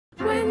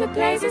the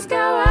praises go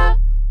up,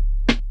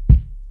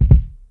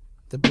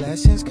 the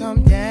blessings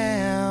come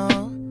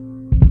down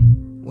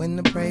when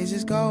the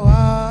praises go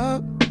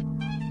up.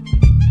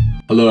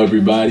 Hello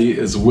everybody,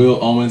 it's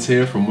Will Owens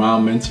here from Wow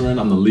Mentoring.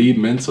 I'm the lead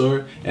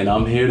mentor and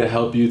I'm here to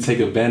help you take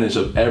advantage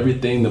of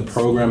everything the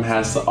program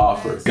has to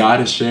offer.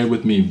 God has shared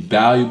with me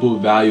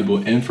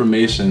valuable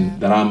information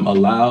that I'm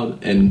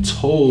allowed and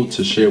told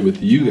to share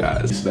with you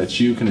guys so that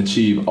you can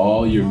achieve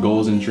all your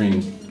goals and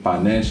dreams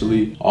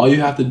financially. All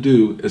you have to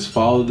do is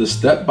follow the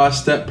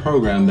step-by-step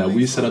program that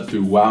we set up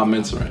through Wow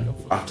Mentoring.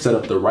 I've set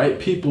up the right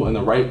people in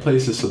the right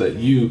places so that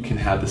you can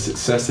have the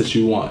success that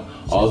you want.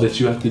 All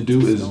that you have to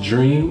do is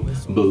dream,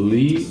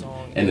 believe,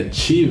 and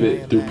achieve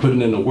it through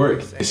putting in the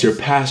work. It's your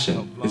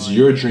passion, it's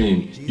your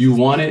dream. You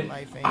want it,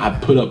 I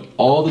put up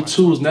all the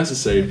tools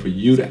necessary for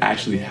you to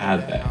actually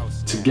have that.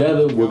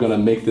 Together, we're gonna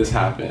make this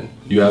happen.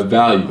 You have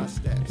value,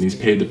 and he's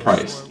paid the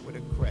price.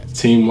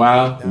 Team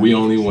Wow, we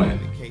only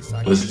win.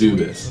 Let's do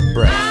this.